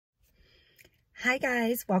Hi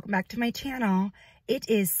guys, welcome back to my channel. It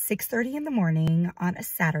is 6:30 in the morning on a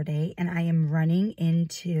Saturday and I am running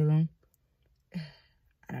into,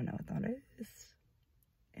 I don't know what that is.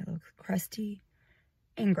 It looks crusty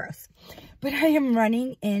and gross. But I am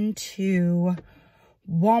running into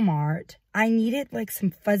Walmart. I needed like some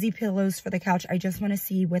fuzzy pillows for the couch. I just want to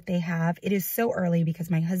see what they have. It is so early because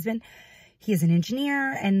my husband, he is an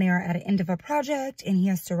engineer and they're at the end of a project and he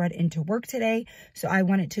has to run into work today. So I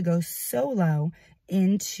wanted to go solo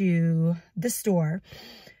into the store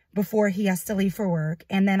before he has to leave for work.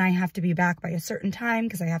 And then I have to be back by a certain time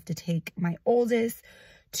because I have to take my oldest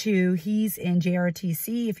he's in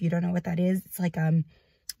JRTC. If you don't know what that is, it's like a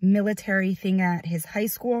military thing at his high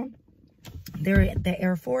school. They're at the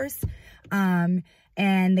Air Force.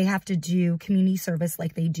 And they have to do community service,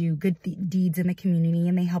 like they do good deeds in the community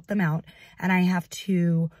and they help them out. And I have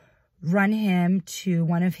to run him to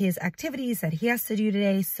one of his activities that he has to do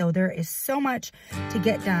today. So there is so much to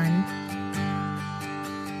get done.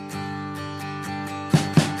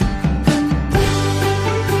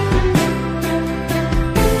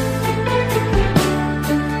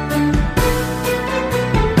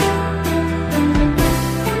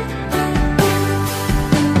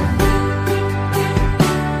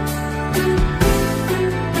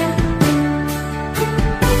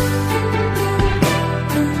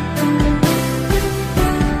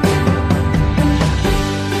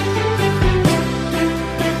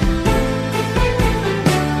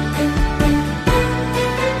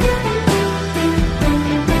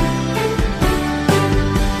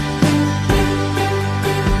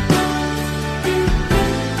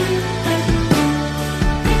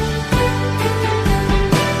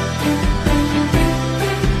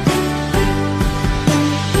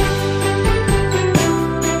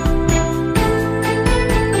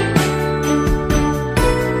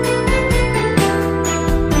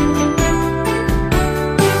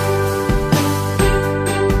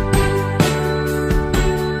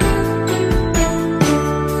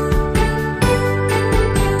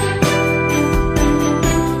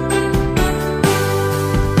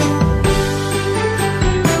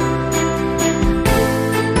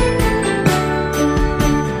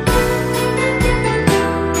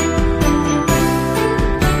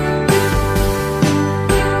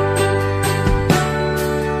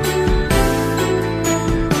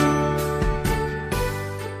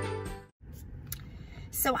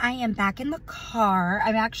 So I am back in the car.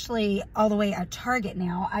 I'm actually all the way at Target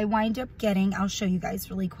now. I wind up getting, I'll show you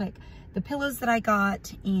guys really quick, the pillows that I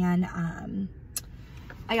got. And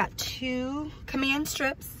I got 2 command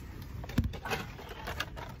strips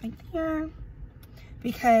right there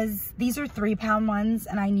because these are 3-pound ones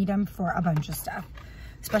and I need them for a bunch of stuff,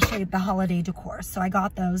 especially the holiday decor. So I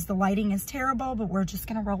got those. The lighting is terrible, but we're just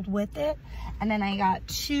gonna roll with it. And then I got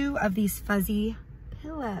 2 of these fuzzy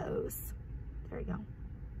pillows. There we go.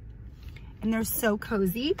 And they're so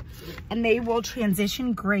cozy and they will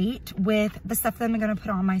transition great with the stuff that I'm gonna put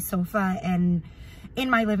on my sofa and in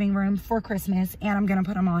my living room for Christmas. And I'm gonna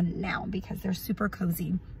put them on now because they're super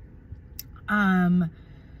cozy.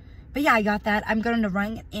 But yeah, I got that. I'm going to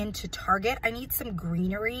run into Target. I need some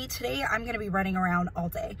greenery today. I'm gonna be running around all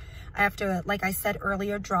day. I have to, like I said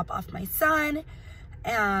earlier, drop off my son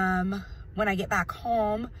when I get back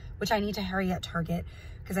home, which I need to hurry at Target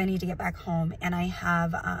because I need to get back home. And I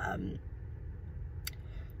have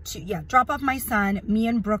drop off my son. Me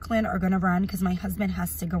and Brooklyn are gonna run because my husband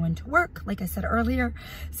has to go into work, like I said earlier.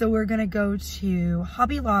 So we're gonna go to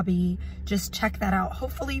Hobby Lobby, just check that out.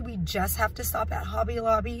 Hopefully we just have to stop at Hobby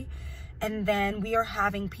Lobby. And then we are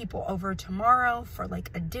having people over tomorrow for like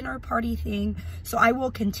a dinner party thing. So I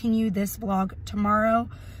will continue this vlog tomorrow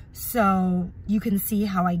so you can see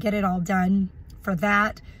how I get it all done for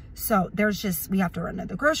that. So we have to run to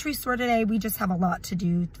the grocery store today. We just have a lot to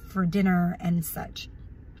do for dinner and such.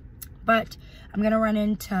 But I'm gonna run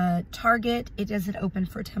into Target. It doesn't open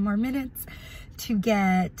for 10 more minutes to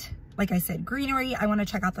get, like I said, greenery. I wanna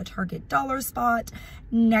check out the Target dollar spot.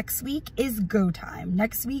 Next week is go time.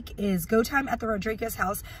 Next week is go time at the Rodrigues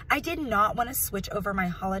house. I did not wanna switch over my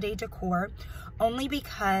holiday decor only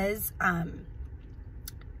because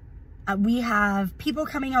we have people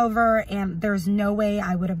coming over and there's no way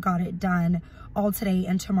I would have got it done all today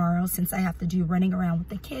and tomorrow since I have to do running around with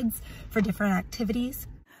the kids for different activities.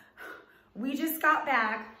 We just got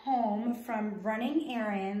back home from running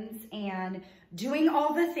errands and doing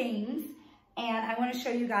all the things. And I want to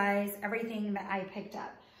show you guys everything that I picked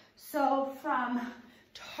up. So from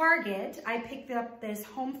Target, I picked up this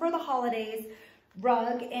Home for the Holidays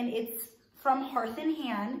rug and it's from Hearth and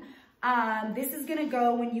Hand. This is gonna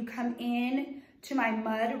go when you come in to my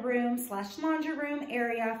mud room slash laundry room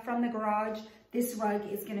area from the garage. This rug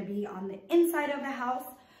is gonna be on the inside of the house.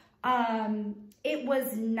 It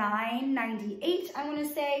was $9.98, I wanna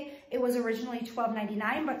say. It was originally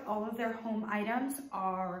 $12.99, but all of their home items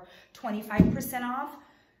are 25% off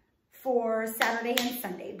for Saturday and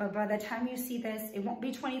Sunday. But by the time you see this, it won't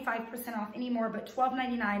be 25% off anymore, but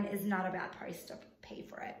 $12.99 is not a bad price to pay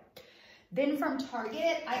for it. Then from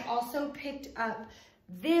Target, I also picked up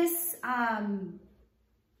this,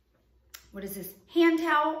 what is this? Hand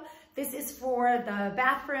towel. This is for the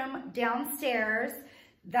bathroom downstairs.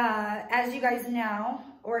 As you guys know,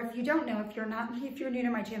 or if you don't know, if you're new to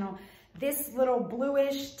my channel, this little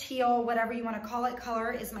bluish, teal, whatever you want to call it,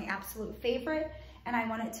 color is my absolute favorite. And I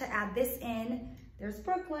wanted to add this in, there's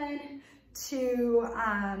Brooklyn, to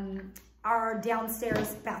our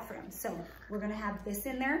downstairs bathroom. So we're gonna have this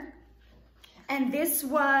in there. And this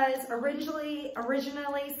was originally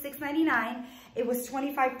 $6.99. It was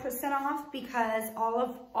 25% off because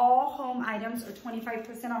all home items are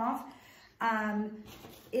 25% off.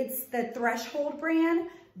 It's the Threshold brand,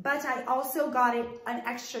 but I also got it an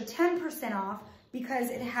extra 10% off because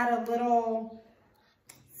it had a little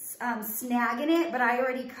snag in it, but I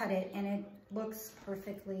already cut it and it looks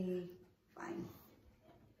perfectly fine.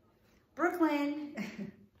 Brooklyn.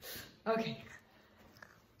 Okay.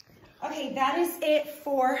 Okay, that is it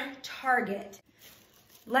for Target.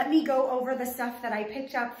 Let me go over the stuff that I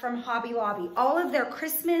picked up from Hobby Lobby. All of their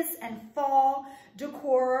Christmas and fall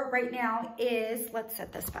decor right now is, let's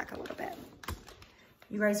set this back a little bit.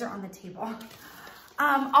 You guys are on the table.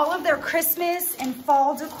 All of their Christmas and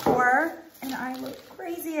fall decor, and I look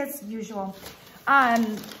crazy as usual,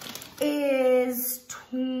 is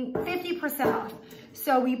 50% off.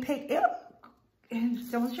 So we picked,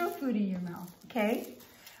 don't show food in your mouth, okay?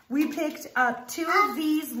 We picked up 2 of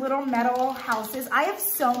these little metal houses. I have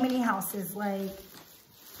so many houses, like,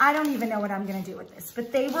 I don't even know what I'm gonna do with this,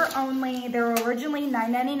 but they were originally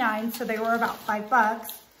 $9.99, so they were about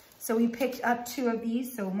 $5. So we picked up 2 of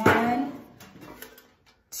these, so 1,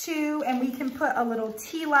 2, and we can put a little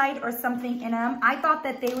tea light or something in them. I thought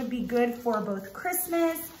that they would be good for both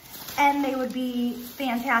Christmas and they would be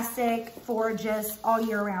fantastic for just all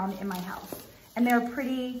year round in my house. And they're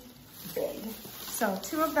pretty big. So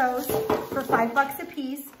 2 of those for $5 a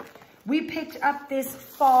piece. We picked up this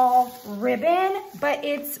fall ribbon, but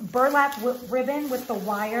it's burlap ribbon with the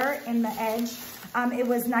wire in the edge. It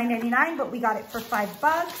was $9.99, but we got it for $5.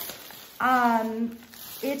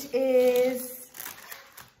 It is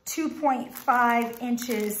 2.5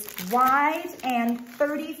 inches wide and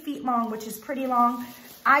 30 feet long, which is pretty long.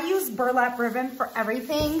 I use burlap ribbon for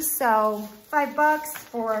everything, so $5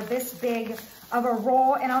 for this big of a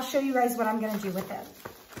roll, and I'll show you guys what I'm gonna do with it.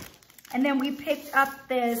 And then we picked up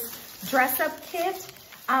this dress-up kit.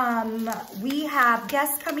 We have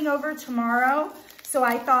guests coming over tomorrow, so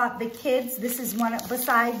I thought the kids, this is one,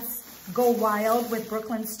 besides Go Wild with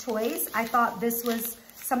Brooklyn's Toys, I thought this was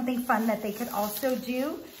something fun that they could also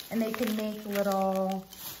do, and they could make little,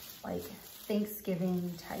 like,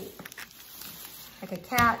 Thanksgiving type, like a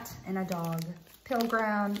cat and a dog.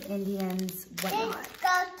 Pilgrim, Indians, whatnot.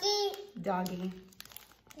 Doggy.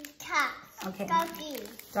 Cat. Okay. Doggy.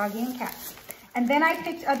 Doggy and cat. And then I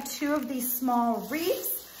picked up 2 of these small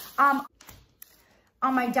wreaths. On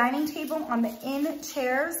my dining table, on the end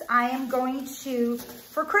chairs, I am going to,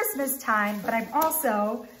 for Christmas time, but I'm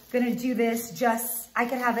also gonna do this I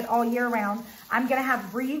could have it all year round. I'm gonna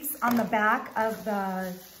have wreaths on the back of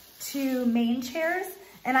the 2 main chairs.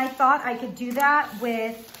 And I thought I could do that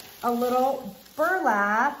with a little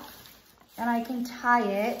burlap, and I can tie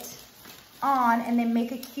it on and then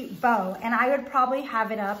make a cute bow. And I would probably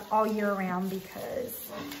have it up all year round because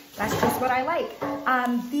that's just what I like.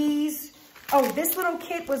 This little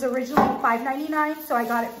kit was originally $5.99, so I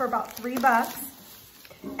got it for about $3.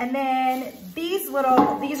 And then these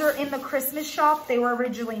are in the Christmas shop. They were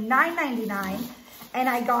originally $9.99, and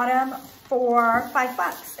I got them for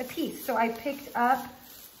 $5 a piece. So I picked up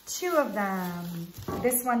 2 of them.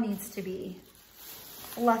 This one needs to be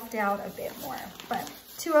fluffed out a bit more, but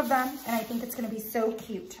 2 of them, and I think it's gonna be so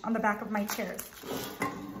cute on the back of my chairs.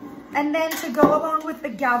 And then to go along with the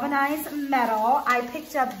galvanized metal, I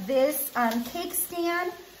picked up this cake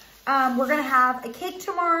stand. We're gonna have a cake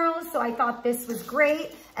tomorrow, so I thought this was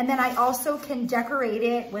great. And then I also can decorate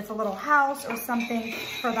it with a little house or something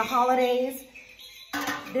for the holidays.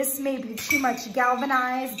 This may be too much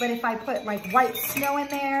galvanized, but if I put like white snow in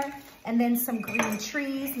there and then some green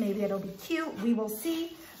trees, maybe it'll be cute. We will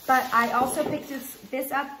see. But I also picked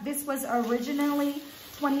this up. This was originally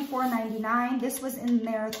 $24.99. This was in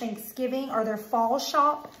their Thanksgiving or their fall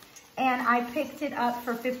shop. and I picked it up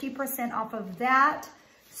for 50% off of that.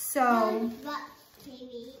 So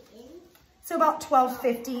about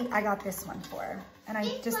 $12.50 I got this one for. And I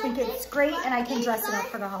just think it's great, and I can dress it up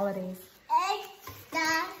for the holidays.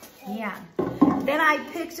 Yeah. Then I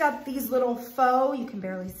picked up these little faux, you can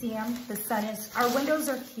barely see them. The sun is, our windows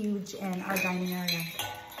are huge in our dining area.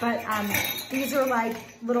 But these are like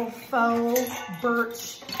little faux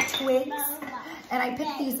birch twigs. And I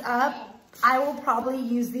picked these up. I will probably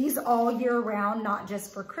use these all year round, not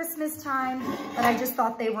just for Christmas time, but I just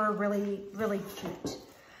thought they were really, really cute.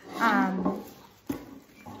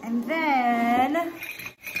 And then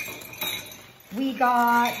we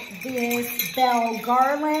got this bell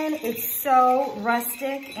garland. It's so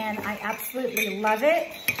rustic and I absolutely love it.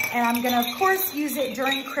 And I'm gonna, of course, use it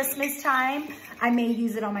during Christmas time. I may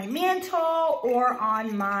use it on my mantle or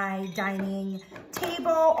on my dining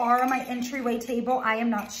table or on my entryway table. I am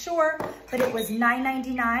not sure, but it was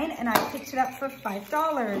 $9.99 and I picked it up for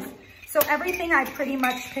 $5. So everything I pretty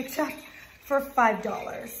much picked up for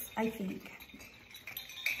 $5, I think.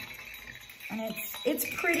 And it's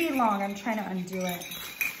pretty long. I'm trying to undo it.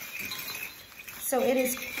 So it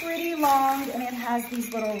is pretty long and it has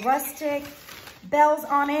these little rustic bells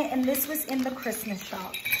on it. And this was in the Christmas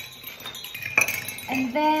shop.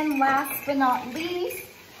 And then last but not least,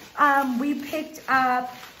 we picked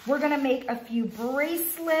up, we're gonna make a few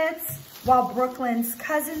bracelets while Brooklyn's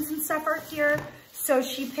cousins and stuff are here. So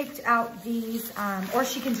she picked out these, or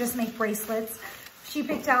she can just make bracelets. She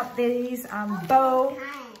picked out these bow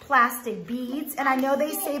plastic beads. And I know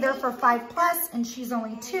they say they're for 5+ and she's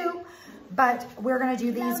only 2, but we're gonna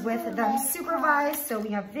do these with them supervised. So we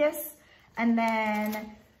have this, and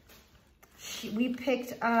then we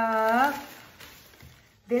picked up,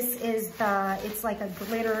 this is it's like a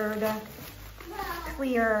glittered,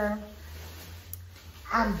 clear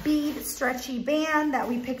bead stretchy band that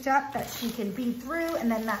we picked up that she can bead through,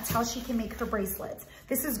 and then that's how she can make her bracelets.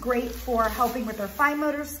 This is great for helping with her fine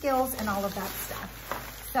motor skills and all of that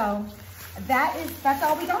stuff. So that's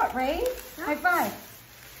all we got, right? High five.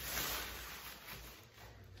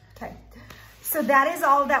 Okay. So that is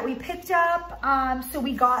all that we picked up. So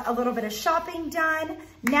we got a little bit of shopping done.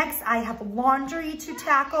 Next, I have laundry to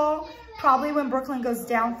tackle. Probably when Brooklyn goes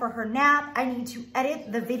down for her nap, I need to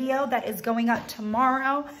edit the video that is going up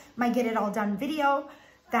tomorrow. My Get It All Done video.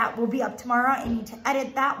 That will be up tomorrow. I need to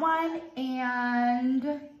edit that one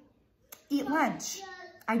and eat lunch.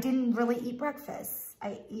 I didn't really eat breakfast.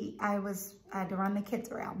 I had to run the kids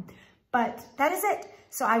around. But that is it.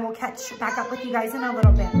 So I will catch back up with you guys in a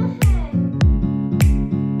little bit.